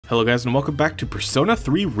Hello guys and welcome back to Persona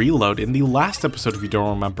 3 Reload. In the last episode, if you don't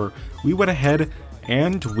remember, we went ahead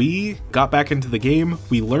and we got back into the game.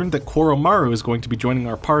 We learned that Koromaru is going to be joining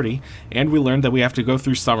our party, and we learned that we have to go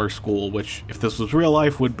through summer school, which if this was real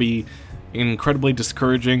life would be incredibly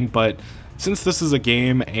discouraging, but since this is a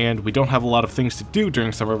game and we don't have a lot of things to do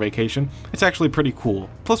during summer vacation, it's actually pretty cool.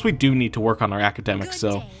 Plus we do need to work on our academics,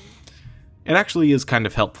 so it actually is kind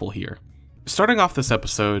of helpful here. Starting off this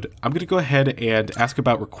episode, I'm going to go ahead and ask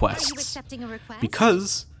about requests.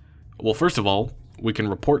 Because, well, first of all, we can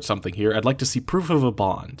report something here. I'd like to see proof of a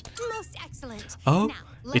bond. Most excellent. Oh,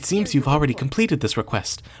 now, it seems you've already completed this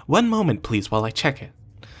request. One moment, please, while I check it.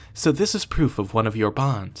 So this is proof of one of your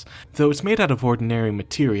bonds. Though it's made out of ordinary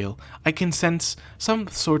material, I can sense some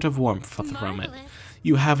sort of warmth from it.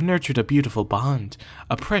 You have nurtured a beautiful bond,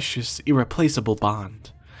 a precious, irreplaceable bond.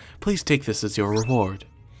 Please take this as your reward.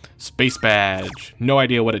 Space badge. No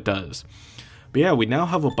idea what it does. But yeah, we now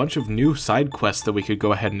have a bunch of new side quests that we could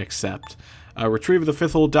go ahead and accept. Retrieve the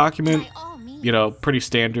fifth old document. You know, pretty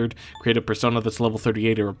standard. Create a persona that's level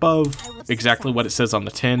 38 or above. Exactly what it says on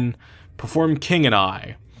the tin. Perform King and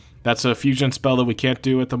I. That's a fusion spell that we can't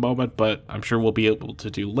do at the moment, but I'm sure we'll be able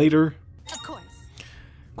to do later. Of course.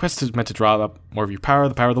 Quest is meant to draw up more of your power,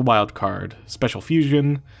 the power of the wild card. Special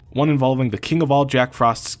fusion. One involving the king of all Jack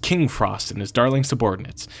Frost's King Frost and his darling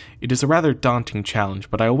subordinates. It is a rather daunting challenge,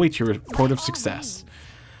 but I await your report of success.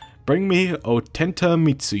 Bring me Otenta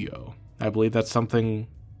Mitsuyo. I believe that's something...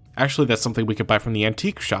 Actually, that's something we could buy from the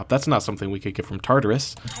antique shop. That's not something we could get from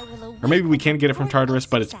Tartarus. Or maybe we can get it from Tartarus,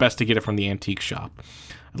 but it's best to get it from the antique shop.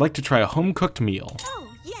 I'd like to try a home-cooked meal.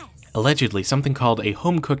 Allegedly, something called a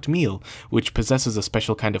home-cooked meal, which possesses a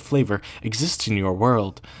special kind of flavor, exists in your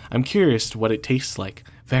world. I'm curious what it tastes like.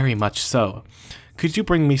 Very much so. Could you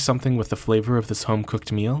bring me something with the flavor of this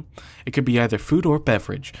home-cooked meal? It could be either food or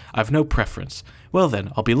beverage. I've no preference. Well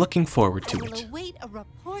then, I'll be looking forward to it.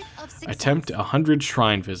 Attempt 100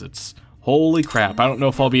 shrine visits. Holy crap, I don't know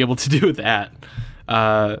if I'll be able to do that.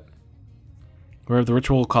 We have the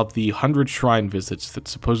ritual called the 100 shrine visits that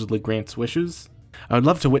supposedly grants wishes. I would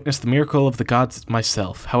love to witness the miracle of the gods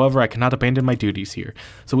myself. However, I cannot abandon my duties here.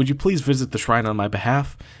 So would you please visit the shrine on my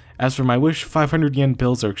behalf? As for my wish, 500 yen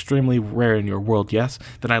bills are extremely rare in your world, yes?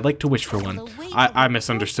 Then I'd like to wish for one. I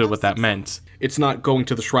misunderstood what that meant. It's not going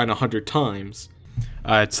to the shrine 100 times.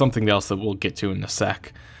 It's something else that we'll get to in a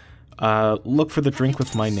sec. Look for the drink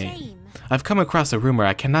with my name. I've come across a rumor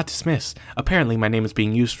I cannot dismiss. Apparently my name is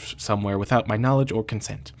being used somewhere without my knowledge or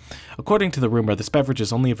consent. According to the rumor, this beverage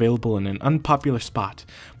is only available in an unpopular spot.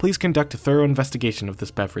 Please conduct a thorough investigation of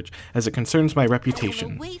this beverage, as it concerns my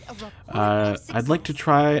reputation. I'd like to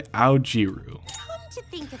try Aojiru.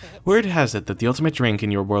 Word has it that the ultimate drink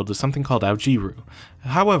in your world is something called Aojiru.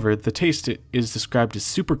 However, the taste is described as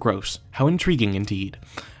super gross. How intriguing indeed.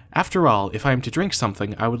 After all, if I am to drink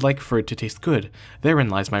something, I would like for it to taste good. Therein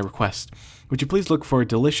lies my request. Would you please look for a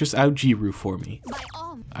delicious Aojiru for me?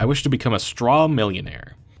 I wish to become a straw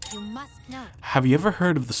millionaire. Have you ever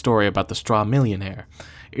heard of the story about the straw millionaire?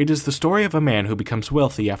 It is the story of a man who becomes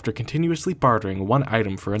wealthy after continuously bartering one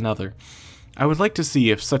item for another. I would like to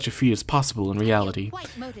see if such a feat is possible in reality.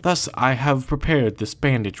 Thus, I have prepared this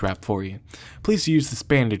bandage wrap for you. Please use this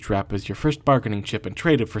bandage wrap as your first bargaining chip and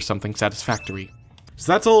trade it for something satisfactory.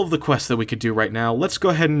 So that's all of the quests that we could do right now. Let's go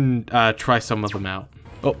ahead and try some of them out.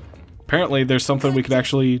 Oh, apparently there's something we could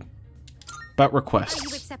actually... about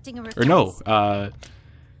requests. Or no,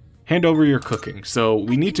 hand over your cooking. So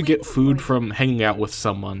we need to get food from hanging out with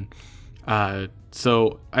someone.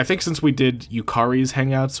 So I think since we did Yukari's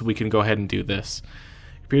hangouts, we can go ahead and do this.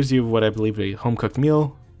 Appears you have what I believe a home-cooked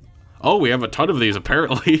meal. Oh, we have a ton of these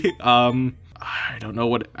apparently. I don't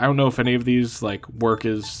know if any of these like work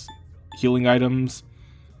as healing items.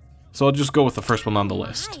 So I'll just go with the first one on the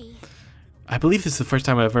list. I believe this is the first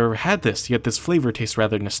time I've ever had this, yet this flavor tastes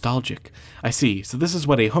rather nostalgic. I see, so this is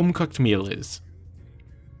what a home-cooked meal is.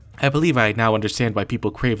 I believe I now understand why people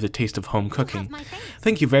crave the taste of home cooking.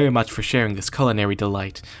 Thank you very much for sharing this culinary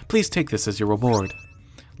delight. Please take this as your reward.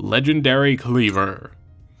 Legendary Cleaver.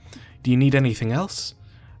 Do you need anything else?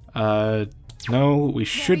 No, we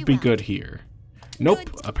should be good here.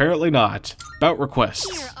 Nope, apparently not. About requests.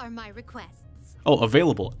 Here are my requests. Oh,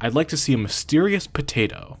 available. I'd like to see a mysterious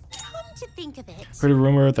potato. Come to think of it. Heard a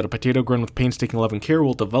rumor that a potato grown with painstaking love and care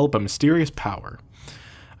will develop a mysterious power.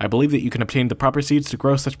 I believe that you can obtain the proper seeds to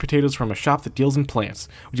grow such potatoes from a shop that deals in plants.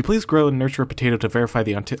 Would you please grow and nurture a potato to verify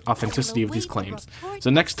the authenticity of these claims? So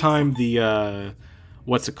next time the,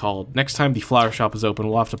 what's it called? Next time the flower shop is open,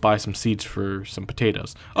 we'll have to buy some seeds for some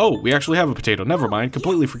potatoes. Oh, we actually have a potato. Never mind.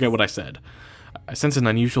 Completely forget what I said. I sense an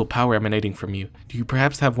unusual power emanating from you. Do you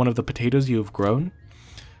perhaps have one of the potatoes you have grown?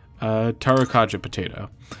 Tarakaja potato.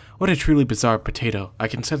 What a truly bizarre potato. I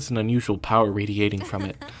can sense an unusual power radiating from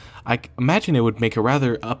it. Imagine it would make a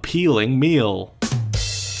rather appealing meal.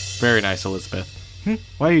 Very nice, Elizabeth.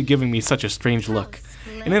 Why are you giving me such a strange look?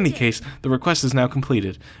 In any case, the request is now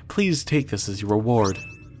completed. Please take this as your reward.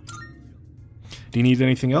 Do you need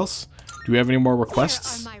anything else? Do we have any more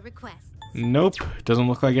requests? Here are my requests. Nope, doesn't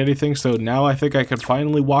look like anything, so now I think I can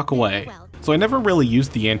finally walk away. So I never really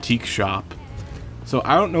used the antique shop. So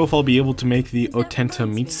I don't know if I'll be able to make the Otenta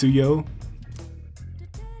Mitsuyo.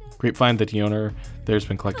 Grapevine that the owner there's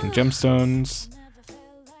been collecting gemstones.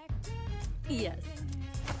 Yes.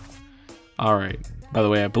 Alright. By the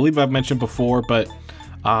way, I believe I've mentioned before, but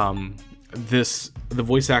the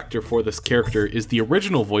voice actor for this character is the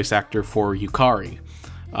original voice actor for Yukari.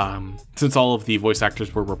 Since all of the voice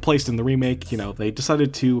actors were replaced in the remake, you know, they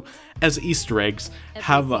decided to, as Easter eggs,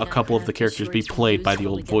 have a couple of the characters be played by the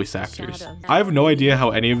old voice actors. I have no idea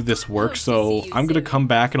how any of this works, so I'm gonna come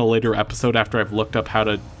back in a later episode after I've looked up how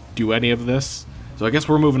to do any of this. So I guess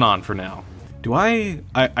we're moving on for now. I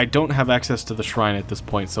don't have access to the shrine at this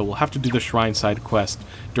point, so we'll have to do the shrine side quest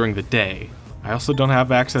during the day. I also don't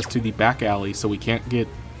have access to the back alley, so we can't get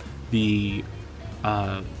the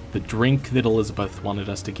drink that Elizabeth wanted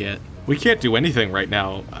us to get. We can't do anything right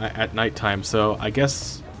now at nighttime, so I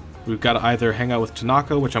guess we've got to either hang out with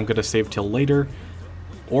Tanaka, which I'm going to save till later,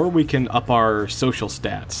 or we can up our social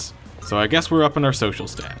stats. So I guess we're upping our social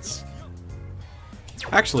stats.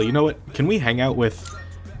 Actually, you know what? Can we hang out with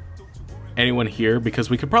anyone here? Because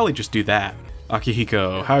we could probably just do that.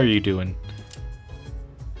 Akihiko, how are you doing?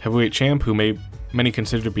 Heavyweight champ, who many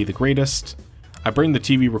consider to be the greatest. I burned the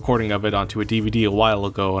TV recording of it onto a DVD a while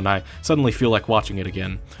ago, and I suddenly feel like watching it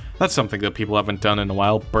again. That's something that people haven't done in a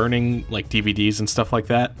while, burning like DVDs and stuff like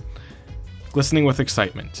that. Glistening with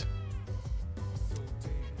excitement.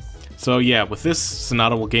 So yeah, with this,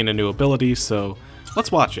 Sonata will gain a new ability, so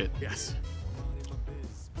let's watch it. Yes.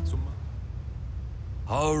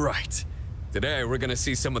 All right. Today we're gonna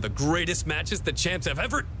see some of the greatest matches the champs have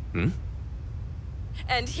ever...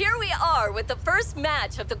 And here we are with the first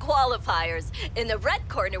match of the qualifiers. In the red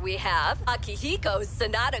corner we have Akihiko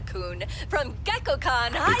Sanada-kun from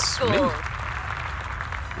Gekkokan High It's School.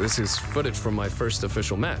 This is footage from my first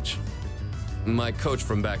official match. My coach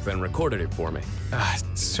from back then recorded it for me.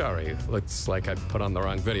 Sorry, looks like I put on the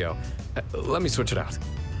wrong video. Let me switch it out.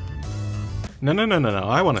 No,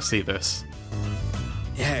 I want to see this.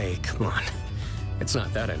 Hey, come on. It's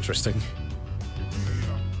not that interesting.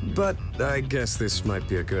 But I guess this might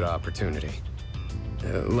be a good opportunity.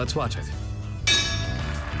 Let's watch it.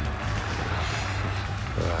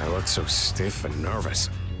 I look so stiff and nervous.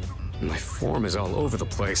 My form is all over the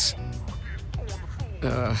place.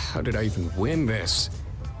 How did I even win this?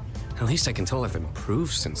 At least I can tell I've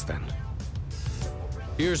improved since then.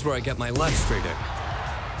 Here's where I get my left straight in.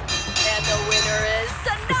 And the winner is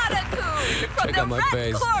Sanada-kun from Check the out my red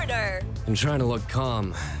face. corner. I'm trying to look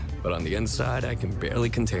calm, but on the inside, I can barely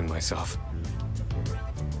contain myself.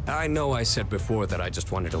 I know I said before that I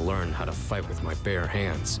just wanted to learn how to fight with my bare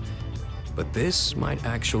hands, but this might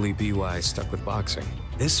actually be why I stuck with boxing.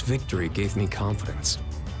 This victory gave me confidence.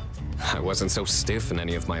 I wasn't so stiff in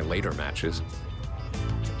any of my later matches.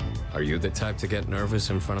 Are you the type to get nervous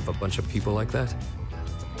in front of a bunch of people like that?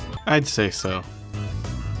 I'd say so.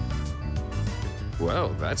 Well,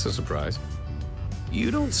 that's a surprise.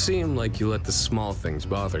 You don't seem like you let the small things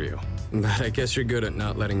bother you. But I guess you're good at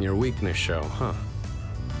not letting your weakness show, huh?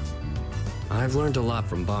 I've learned a lot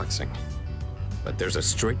from boxing, but there's a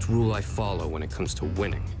strict rule I follow when it comes to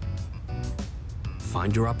winning.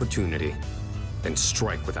 Find your opportunity, then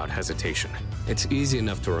strike without hesitation. It's easy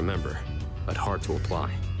enough to remember, but hard to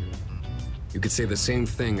apply. You could say the same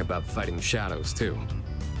thing about fighting shadows, too.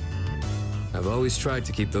 I've always tried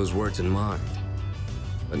to keep those words in mind,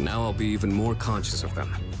 but now I'll be even more conscious of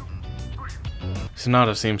them.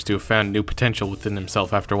 Sonata seems to have found new potential within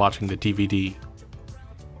himself after watching the DVD.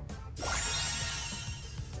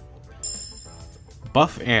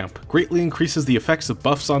 Buff Amp greatly increases the effects of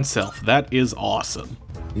buffs on self. That is awesome.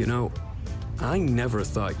 You know, I never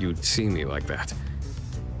thought you'd see me like that.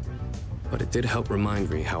 But it did help remind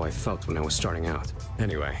me how I felt when I was starting out.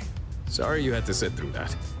 Anyway, sorry you had to sit through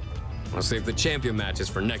that. I'll save the champion matches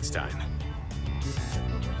for next time.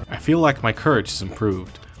 I feel like my courage has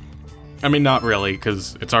improved. I mean, not really,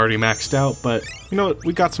 because it's already maxed out, but you know what?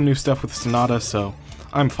 We got some new stuff with Sonata, so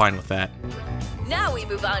I'm fine with that. Now we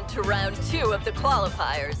move on to round 2 of the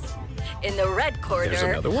qualifiers. In the red corner, There's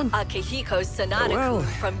another one? Akihiko Sanada-kun Well,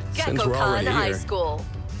 from since we're Gekkokan already High here. School.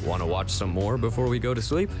 Want to watch some more before we go to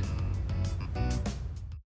sleep?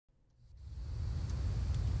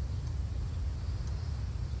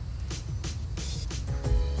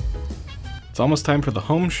 It's almost time for the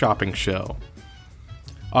home shopping show.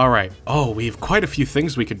 Alright, oh, we have quite a few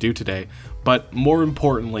things we could do today, but more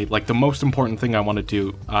importantly, like the most important thing I want to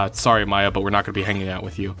do, sorry Maya, but we're not going to be hanging out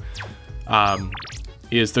with you,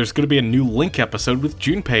 is there's going to be a new Link episode with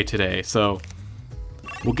Junpei today, so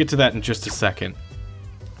we'll get to that in just a second.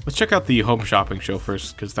 Let's check out the home shopping show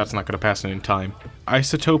first, because that's not going to pass any time.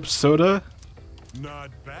 Isotope Soda,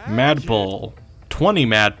 Mad Bull, 20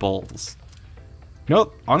 Mad Bulls. You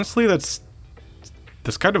know, honestly, that's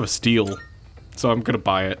kind of a steal, so I'm gonna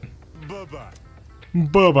buy it.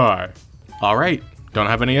 Bye-bye. Alright, don't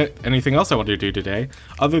have anything else I want to do today,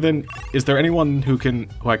 other than, is there anyone who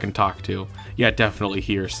I can talk to? Yeah, definitely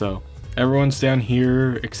here, so. Everyone's down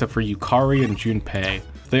here, except for Yukari and Junpei.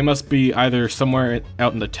 They must be either somewhere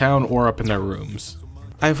out in the town or up in their rooms.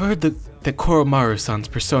 I've heard that Koromaru-san's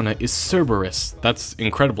persona is Cerberus. That's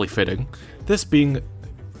incredibly fitting. This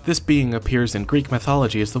being appears in Greek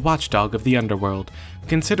mythology as the watchdog of the underworld.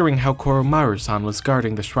 Considering how Koromaru-san was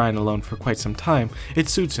guarding the shrine alone for quite some time, it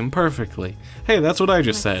suits him perfectly. Hey, that's what I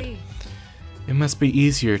just said. It must be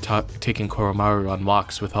easier taking Koromaru on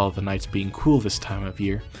walks with all the nights being cool this time of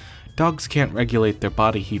year. Dogs can't regulate their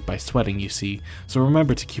body heat by sweating, you see, so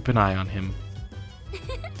remember to keep an eye on him.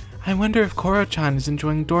 I wonder if Koro-chan is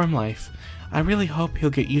enjoying dorm life. I really hope he'll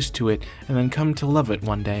get used to it and then come to love it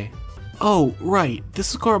one day. Oh, right.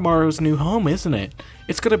 This is Koromaru's new home, isn't it?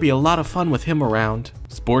 It's gonna be a lot of fun with him around.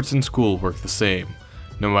 Sports and school work the same.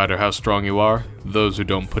 No matter how strong you are, those who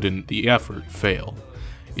don't put in the effort fail.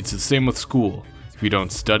 It's the same with school. If you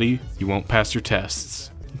don't study, you won't pass your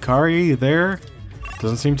tests. Yukari, you there?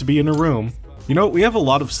 Doesn't seem to be in a room. You know, we have a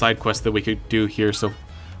lot of side quests that we could do here, so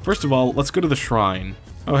first of all, let's go to the shrine.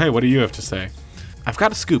 Oh, hey, what do you have to say? I've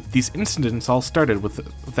got a scoop. These incidents all started with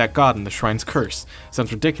that god and the shrine's curse.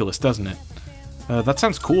 Sounds ridiculous, doesn't it? That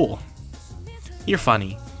sounds cool. You're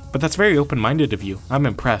funny, but that's very open-minded of you. I'm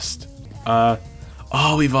impressed.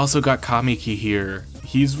 Oh, we've also got Kamiki here.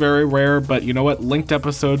 He's very rare, but you know what? Linked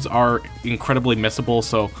episodes are incredibly missable,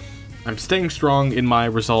 so I'm staying strong in my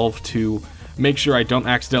resolve to make sure I don't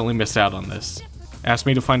accidentally miss out on this. Asked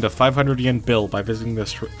me to find a 500 yen bill by visiting the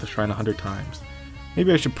shrine 100 times.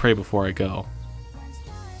 Maybe I should pray before I go.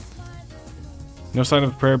 No sign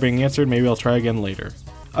of prayer being answered, maybe I'll try again later.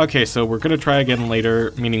 Okay, so we're gonna try again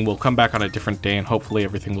later, meaning we'll come back on a different day and hopefully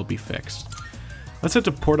everything will be fixed. Let's head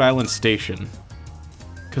to Port Island Station,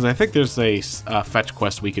 because I think there's a fetch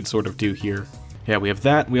quest we could sort of do here. Yeah, we have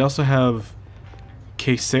that. We also have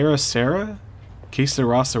Kesera Sarah?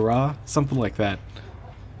 Kesera Sarah? Something like that.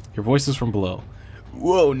 Your voice is from below.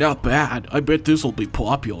 Whoa, not bad. I bet this'll be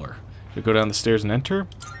popular. Should I go down the stairs and enter?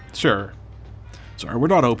 Sure. Sorry, we're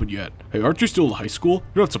not open yet. Hey, aren't you still in high school?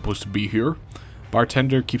 You're not supposed to be here.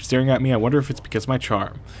 Bartender keeps staring at me. I wonder if it's because of my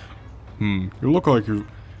charm. You look like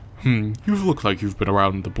you've been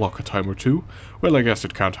around the block a time or two. Well, I guess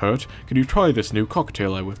it can't hurt. Can you try this new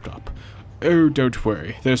cocktail I whipped up? Oh, don't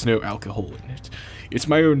worry. There's no alcohol in it. It's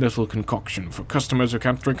my own little concoction for customers who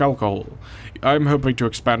can't drink alcohol. I'm hoping to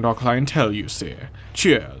expand our clientele, you see.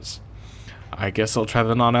 Cheers. I guess I'll try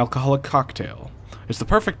the non-alcoholic cocktail. It's the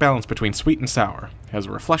perfect balance between sweet and sour. It has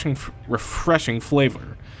a refreshing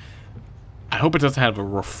flavor. I hope it doesn't have a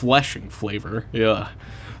refreshing flavor. Yeah.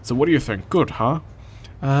 So what do you think? Good, huh?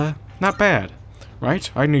 Not bad. Right?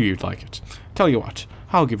 I knew you'd like it. Tell you what,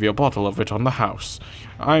 I'll give you a bottle of it on the house.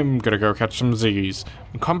 I'm gonna go catch some Ziggies.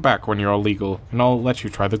 And come back when you're all legal, and I'll let you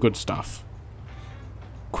try the good stuff.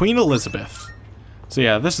 Queen Elizabeth. So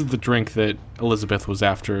yeah, this is the drink that Elizabeth was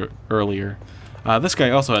after earlier. This guy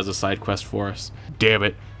also has a side quest for us. Damn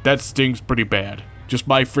it, that stings pretty bad. Just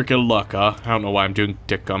my freaking luck, huh? I don't know why I'm doing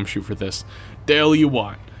Dick Gumshoe for this. The hell you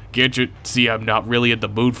want? Can't you see I'm not really in the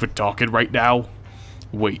mood for talking right now?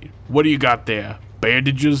 Wait, what do you got there?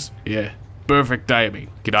 Bandages? Yeah, perfect timing.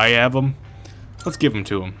 Can I have them? Let's give them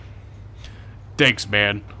to him. Thanks,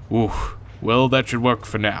 man. Oof. Well, that should work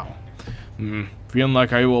for now. Feeling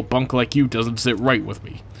like I owe a punk like you doesn't sit right with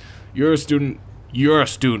me. You're a student,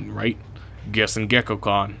 right? Guessing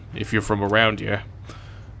Gekko-kan, if you're from around here.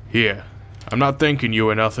 Here, I'm not thanking you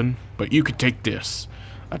or nothing, but you could take this.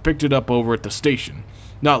 I picked it up over at the station.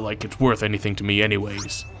 Not like it's worth anything to me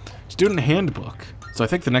anyways. Student handbook. So I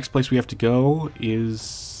think the next place we have to go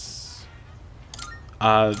is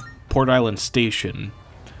Port Island Station.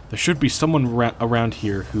 There should be someone around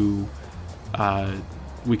here who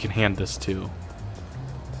we can hand this to.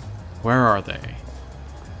 Where are they?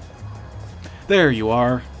 There you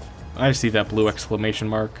are. I see that blue exclamation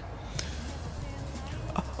mark.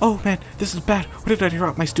 Oh man, this is bad. Where did I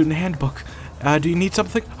drop my student handbook? Do you need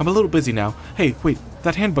something? I'm a little busy now. Hey, wait,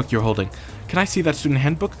 that handbook you're holding. Can I see that student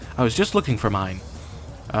handbook? I was just looking for mine.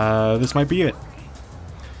 This might be it.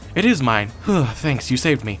 It is mine. Thanks, you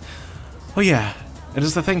saved me. Oh yeah, it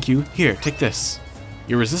is a thank you. Here, take this.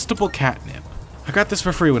 Irresistible catnip. I got this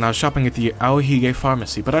for free when I was shopping at the Aohige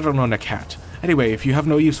pharmacy, but I don't own a cat. Anyway, if you have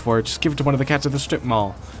no use for it, just give it to one of the cats at the strip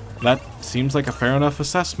mall. That seems like a fair enough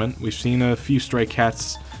assessment. We've seen a few stray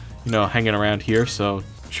cats, you know, hanging around here, so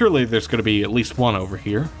surely there's going to be at least one over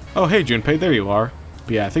here. Oh, hey, Junpei, there you are.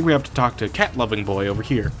 But yeah, I think we have to talk to cat-loving boy over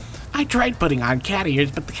here. I tried putting on cat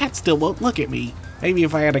ears, but the cat still won't look at me. Maybe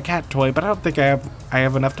if I had a cat toy, but I don't think I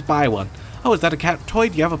have enough to buy one. Oh, is that a cat toy?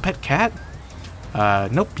 Do you have a pet cat?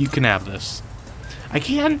 Nope, you can have this. I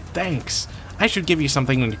can? Thanks. I should give you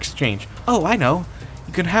something in exchange. Oh, I know.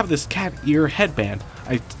 You can have this cat ear headband.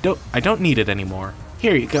 I don't need it anymore.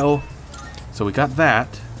 Here you go. So we got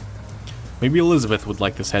that. Maybe Elizabeth would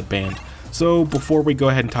like this headband. So before we go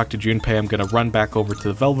ahead and talk to Junpei, I'm gonna run back over to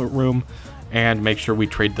the Velvet Room and make sure we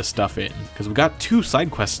trade the stuff in, because we got 2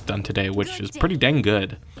 side quests done today, which is pretty dang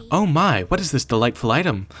good. Oh my, what is this delightful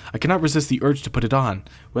item? I cannot resist the urge to put it on.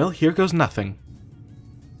 Well, here goes nothing.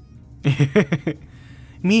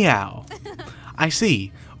 Meow. I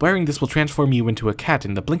see. Wearing this will transform you into a cat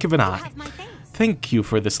in the blink of an eye. Thank you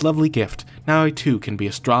for this lovely gift. Now I too can be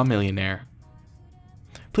a straw millionaire.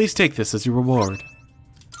 Please take this as your reward.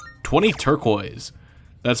 20 turquoise.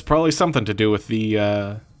 That's probably something to do with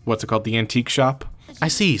the, what's it called, the antique shop? I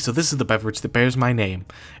see, so this is the beverage that bears my name.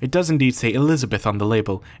 It does indeed say Elizabeth on the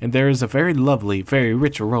label, and there is a very lovely, very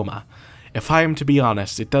rich aroma. If I am to be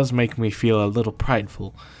honest, it does make me feel a little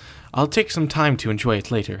prideful. I'll take some time to enjoy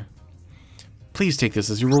it later. Please take this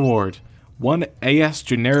as your reward. 1 AS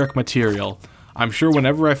generic material. I'm sure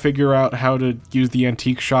whenever I figure out how to use the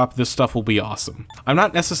antique shop, this stuff will be awesome. I'm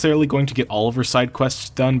not necessarily going to get all of her side quests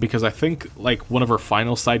done because I think like one of her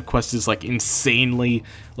final side quests is like insanely,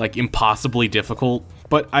 like impossibly difficult.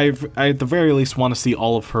 But I at the very least want to see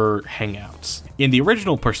all of her hangouts. In the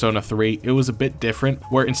original Persona 3, it was a bit different,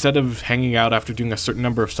 where instead of hanging out after doing a certain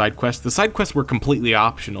number of side quests, the side quests were completely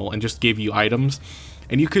optional and just gave you items.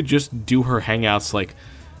 And you could just do her hangouts like,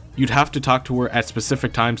 you'd have to talk to her at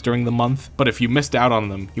specific times during the month, but if you missed out on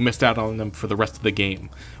them, you missed out on them for the rest of the game,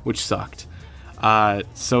 which sucked.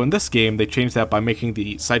 So in this game, they changed that by making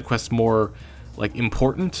the side quests more, like,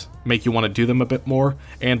 important, make you want to do them a bit more,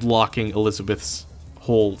 and locking Elizabeth's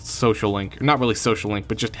whole social link, not really social link,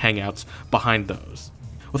 but just hangouts behind those.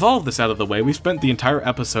 With all of this out of the way, we spent the entire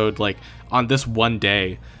episode, like, on this one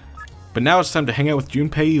day, but now it's time to hang out with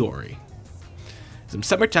Junpei Iori. Some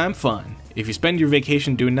summertime fun. If you spend your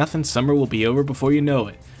vacation doing nothing, summer will be over before you know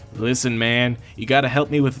it. Listen, man, you gotta help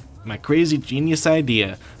me with my crazy genius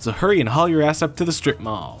idea, so hurry and haul your ass up to the strip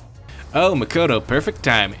mall. Oh, Makoto, perfect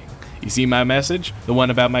timing. You see my message? The one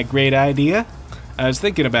about my great idea? I was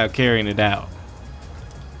thinking about carrying it out.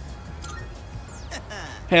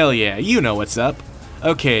 Hell yeah, you know what's up.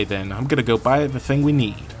 Okay then, I'm gonna go buy the thing we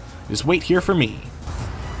need. Just wait here for me.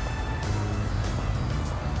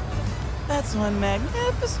 That's one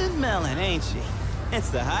magnificent melon, ain't she? It's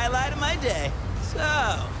the highlight of my day. So,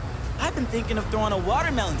 I've been thinking of throwing a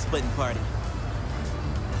watermelon splitting party.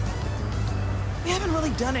 We haven't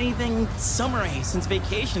really done anything summery since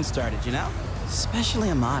vacation started, you know? Especially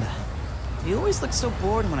Amada. He always looks so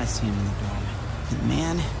bored when I see him in the dorm. And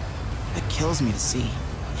man, that kills me to see.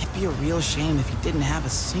 It'd be a real shame if he didn't have a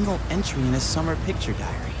single entry in his summer picture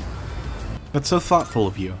diary. That's so thoughtful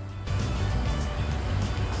of you.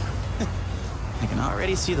 I can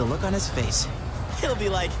already see the look on his face. He'll be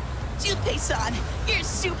like, Junpei-san, you're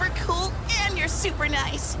super cool and you're super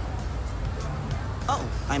nice. oh,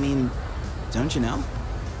 I mean, don't you know?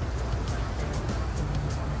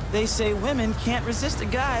 They say women can't resist a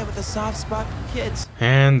guy with a soft spot for kids.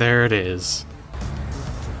 And there it is.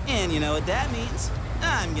 And you know what that means?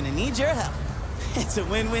 I'm gonna need your help. It's a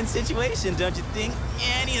win-win situation, don't you think?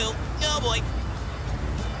 And you, oh boy.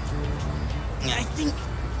 I think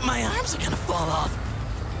my arms are gonna fall off.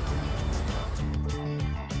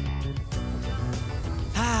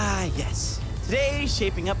 Ah, yes. Today's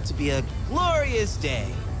shaping up to be a glorious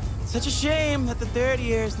day. Such a shame that the third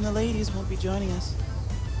years and the ladies won't be joining us.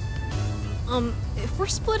 If we're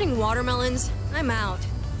splitting watermelons, I'm out.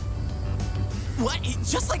 What?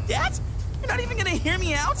 Just like that? You're not even gonna hear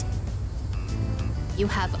me out? You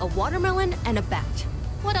have a watermelon and a bat.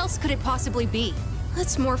 What else could it possibly be?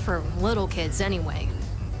 That's more for little kids anyway.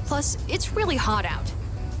 Plus, it's really hot out.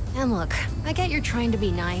 And look, I get you're trying to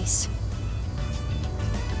be nice.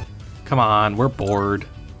 Come on, we're bored.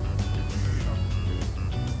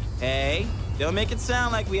 Hey, don't make it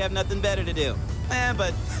sound like we have nothing better to do.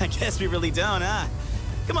 But I guess we really don't, huh?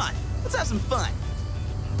 Come on, let's have some fun.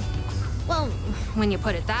 Well, when you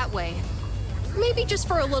put it that way. maybe just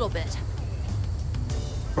for a little bit.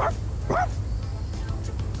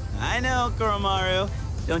 I know, Koromaru.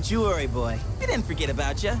 Don't you worry, boy. We didn't forget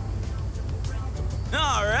about you.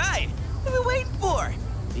 All right. What are we waiting for?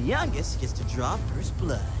 The youngest gets to draw first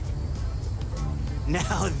blood.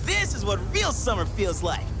 Now this is what real summer feels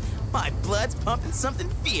like. My blood's pumping something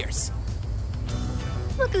fierce.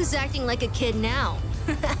 Look who's acting like a kid now.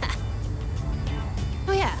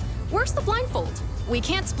 Oh yeah, where's the blindfold? We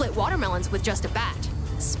can't split watermelons with just a bat.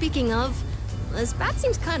 Speaking of, this bat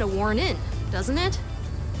seems kind of worn in, doesn't it?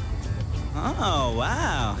 Oh,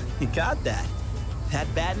 wow. You got that.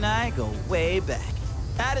 That bat and I go way back.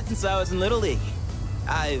 Had it since I was in Little League.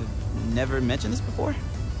 I've never mentioned this before.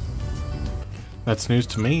 That's news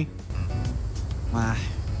to me.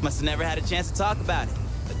 Must have never had a chance to talk about it.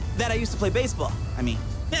 That I used to play baseball, I mean.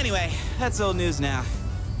 Anyway, that's old news now.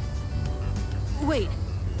 Wait,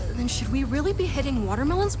 then should we really be hitting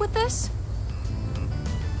watermelons with this?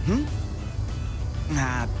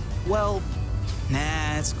 Well,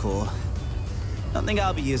 nah, it's cool. Don't think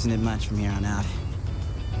I'll be using it much from here on out.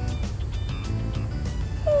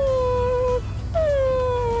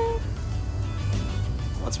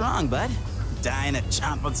 What's wrong, bud? Dying to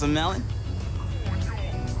chomp on some melon?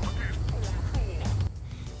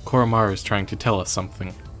 Koromaru is trying to tell us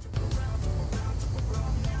something.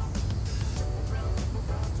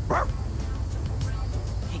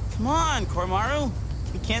 Hey, come on, Koromaru.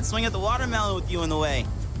 We can't swing at the watermelon with you in the way.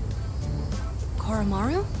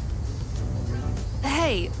 Koromaru?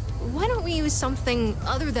 Hey, why don't we use something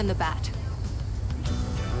other than the bat?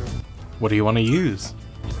 What do you want to use?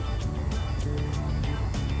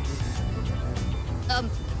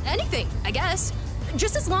 Anything, I guess.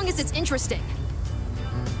 Just as long as it's interesting.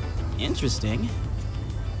 Interesting.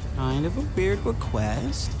 Kind of a weird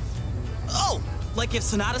request. Oh, like if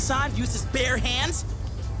Sanada-san used his bare hands?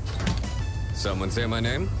 Someone say my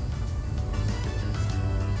name?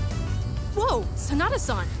 Whoa,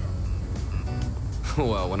 Sanada-san.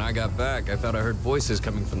 Well, when I got back, I thought I heard voices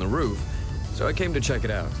coming from the roof, so I came to check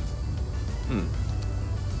it out.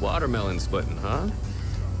 Watermelon splitting, huh?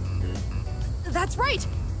 That's right.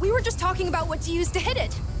 We were just talking about what to use to hit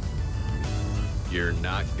it. You're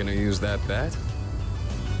not gonna use that bat?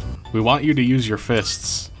 We want you to use your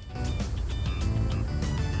fists.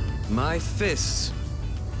 My fists?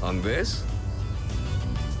 On this?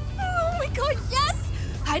 Oh my god, yes!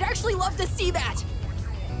 I'd actually love to see that.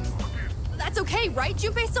 That's okay, right,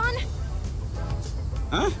 Junpei-san?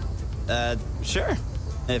 Huh? Sure.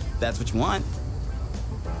 If that's what you want.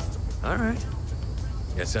 Alright.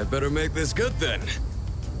 Guess I better make this good then.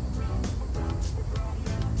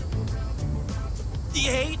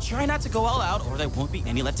 Hey, try not to go all out or there won't be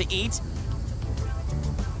any left to eat.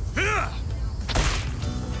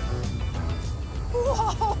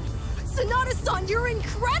 Whoa! Sanada-san, you're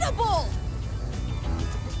incredible!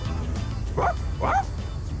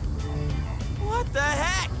 What the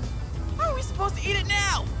heck? How are we supposed to eat it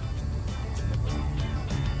now?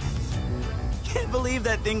 Can't believe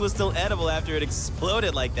that thing was still edible after it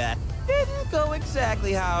exploded like that. Didn't go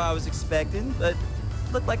exactly how I was expecting, but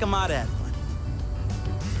looked like Amada had fun.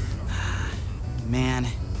 Man,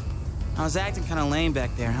 I was acting kind of lame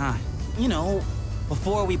back there, huh? You know,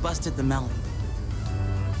 before we busted the melon.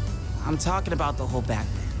 I'm talking about the whole back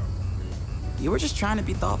thing. You were just trying to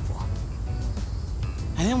be thoughtful.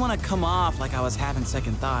 I didn't want to come off like I was having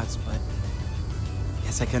second thoughts, but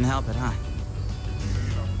guess I couldn't help it, huh?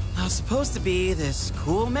 I was supposed to be this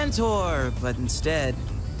cool mentor, but instead,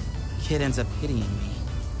 kid ends up pitying me.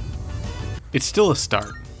 It's still a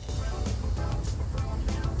start.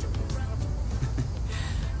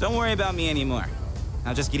 Don't worry about me anymore.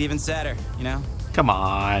 I'll just get even sadder, you know? Come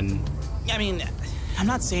on. I mean, I'm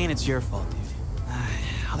not saying it's your fault, dude.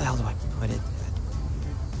 How the hell do I put it?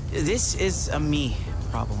 This is a me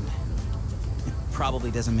problem. It probably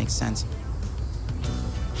doesn't make sense.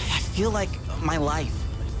 I feel like my life,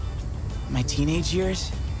 my teenage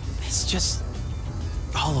years, it's just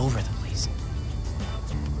all over the place.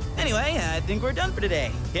 Anyway, I think we're done for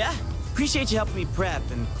today, yeah? Appreciate you helping me prep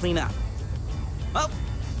and clean up. Well,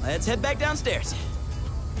 let's head back downstairs.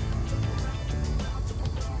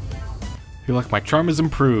 Feel like my charm is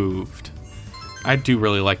improved. I do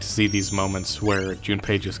really like to see these moments where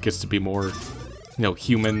Junpei just gets to be more,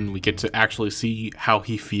 human. We get to actually see how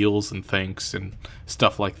he feels and thinks and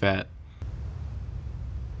stuff like that.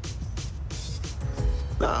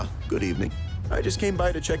 Ah, good evening. I just came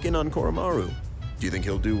by to check in on Koromaru. Do you think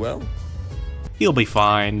he'll do well? He'll be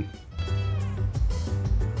fine.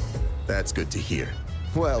 That's good to hear.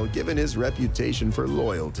 Well, given his reputation for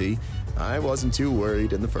loyalty, I wasn't too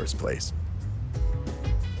worried in the first place.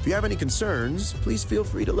 If you have any concerns, please feel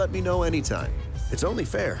free to let me know anytime. It's only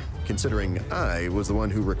fair, considering I was the one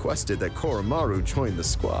who requested that Koromaru join the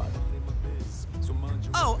squad.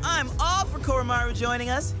 Oh, I'm all for Koromaru joining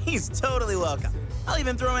us. He's totally welcome. I'll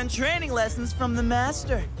even throw in training lessons from the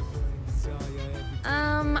master.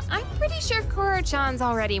 I'm pretty sure Koro-chan's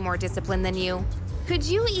already more disciplined than you. Could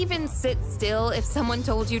you even sit still if someone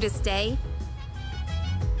told you to stay?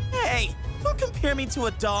 Hey, don't compare me to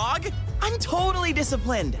a dog. I'm totally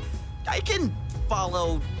disciplined. I can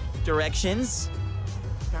follow directions.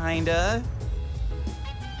 Kinda.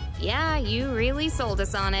 Yeah, you really sold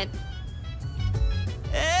us on it.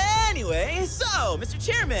 Anyway, so, Mr.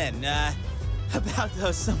 Chairman, about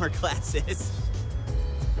those summer classes.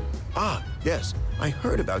 Ah, yes. I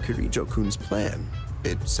heard about Kirijo-kun's plan.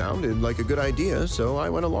 It sounded like a good idea, so I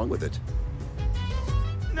went along with it.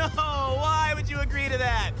 No, why would you agree to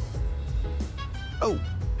that? Oh,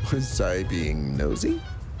 was I being nosy?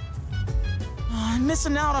 Oh, I'm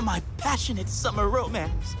missing out on my passionate summer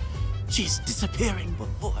romance. She's disappearing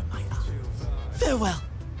before my eyes. Farewell,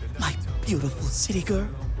 my beautiful city girl,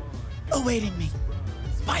 awaiting me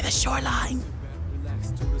by the shoreline.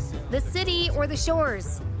 The city or the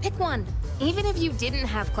shores. Pick one. Even if you didn't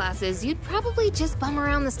have classes, you'd probably just bum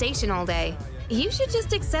around the station all day. You should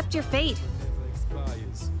just accept your fate.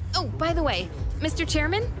 Oh, by the way, Mr.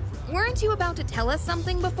 Chairman, weren't you about to tell us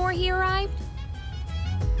something before he arrived?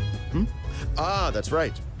 Ah, that's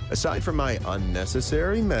right. Aside from my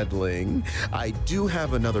unnecessary meddling, I do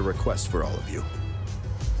have another request for all of you.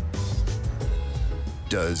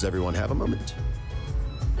 Does everyone have a moment?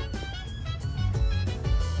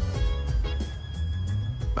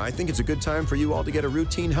 I think it's a good time for you all to get a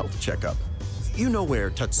routine health checkup. You know where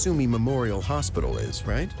Tatsumi Memorial Hospital is,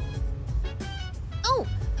 right? Oh,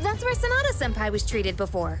 that's where Sanada-senpai was treated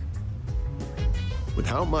before. With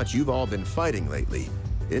how much you've all been fighting lately,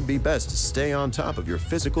 it'd be best to stay on top of your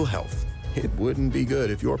physical health. It wouldn't be good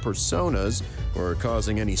if your personas were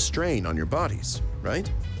causing any strain on your bodies,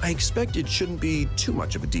 right? I expect it shouldn't be too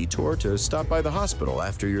much of a detour to stop by the hospital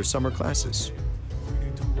after your summer classes.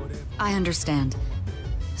 I understand.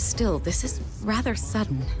 Still, this is rather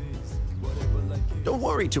sudden. Don't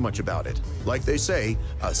worry too much about it. Like they say,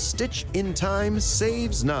 a stitch in time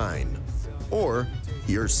saves 9. Or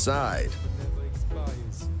your side.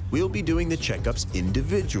 We'll be doing the checkups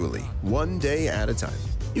individually, one day at a time.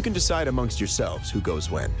 You can decide amongst yourselves who goes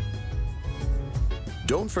when.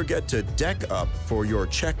 Don't forget to deck up for your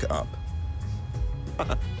checkup.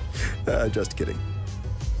 Just kidding.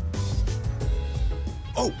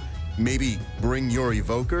 Oh, maybe bring your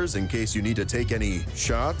evokers in case you need to take any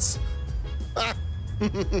shots.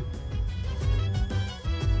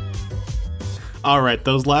 All right,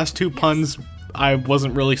 those last two puns I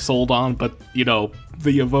wasn't really sold on, but you know,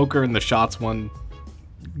 the evoker and the shots one,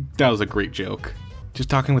 that was a great joke. Just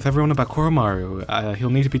talking with everyone about Koromaru. He'll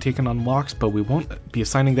need to be taken on walks, but we won't be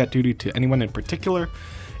assigning that duty to anyone in particular.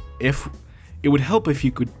 If it would help if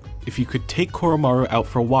you could take Koromaru out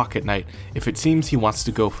for a walk at night, if it seems he wants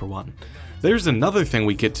to go for one. There's another thing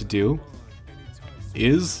we get to do.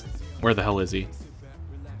 Where the hell is he?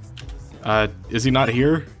 Is he not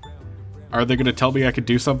here? Are they gonna tell me I could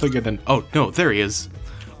do something and then, oh no, there he is.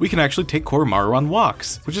 We can actually take Koromaru on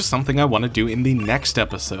walks, which is something I want to do in the next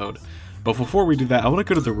episode. But before we do that, I want to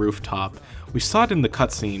go to the rooftop. We saw it in the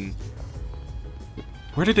cutscene.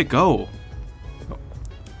 Where did it go?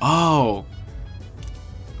 Oh.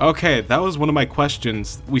 Okay, that was one of my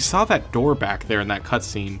questions. We saw that door back there in that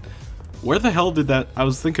cutscene. Where the hell did that... I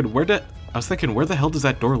was thinking, where the hell does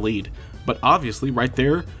that door lead? But obviously, right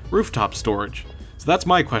there, rooftop storage. So that's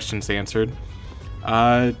my questions answered.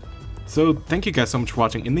 So thank you guys so much for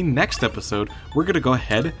watching. In the next episode, we're going to go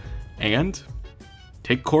ahead and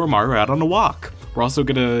take Koromaru out on a walk. We're also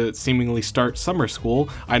going to seemingly start summer school.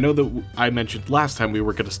 I know that I mentioned last time we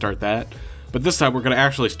were going to start that, but this time we're going to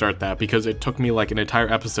actually start that because it took me like an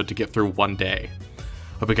entire episode to get through one day.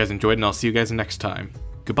 Hope you guys enjoyed, and I'll see you guys next time.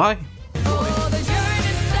 Goodbye!